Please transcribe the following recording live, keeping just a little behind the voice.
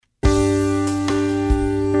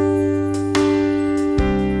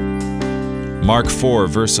Mark 4,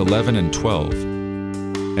 verse 11 and 12.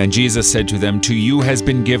 And Jesus said to them, "To you has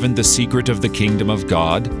been given the secret of the kingdom of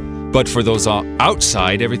God, but for those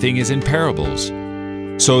outside everything is in parables,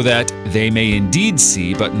 so that they may indeed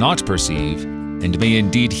see but not perceive, and may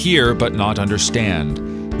indeed hear but not understand,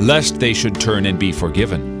 lest they should turn and be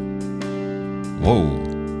forgiven." Whoa.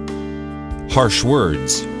 Harsh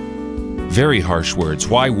words. Very harsh words.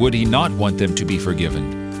 Why would he not want them to be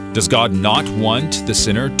forgiven? Does God not want the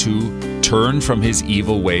sinner to turn from his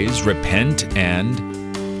evil ways, repent, and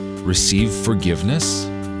receive forgiveness?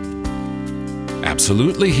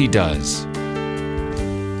 Absolutely he does.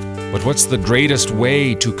 But what's the greatest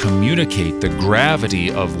way to communicate the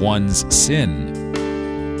gravity of one's sin?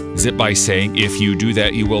 Is it by saying, "If you do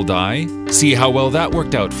that, you will die"? See how well that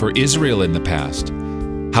worked out for Israel in the past.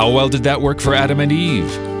 How well did that work for Adam and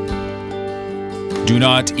Eve? "Do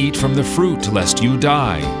not eat from the fruit, lest you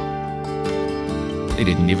die." They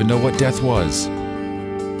didn't even know what death was.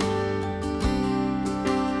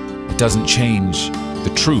 It doesn't change the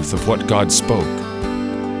truth of what God spoke.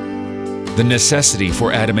 The necessity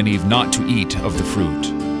for Adam and Eve not to eat of the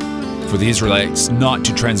fruit, for the Israelites not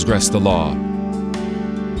to transgress the law.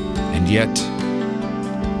 And yet,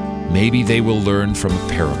 maybe they will learn from a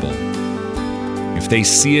parable. If they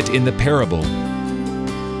see it in the parable,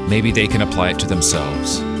 maybe they can apply it to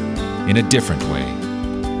themselves in a different way.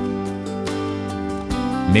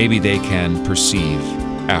 Maybe they can perceive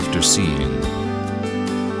after seeing,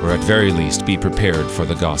 or at very least be prepared for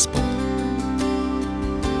the gospel.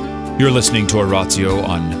 You're listening to Oratio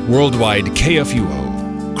on Worldwide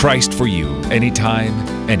KFUO. Christ for you, anytime,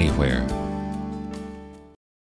 anywhere.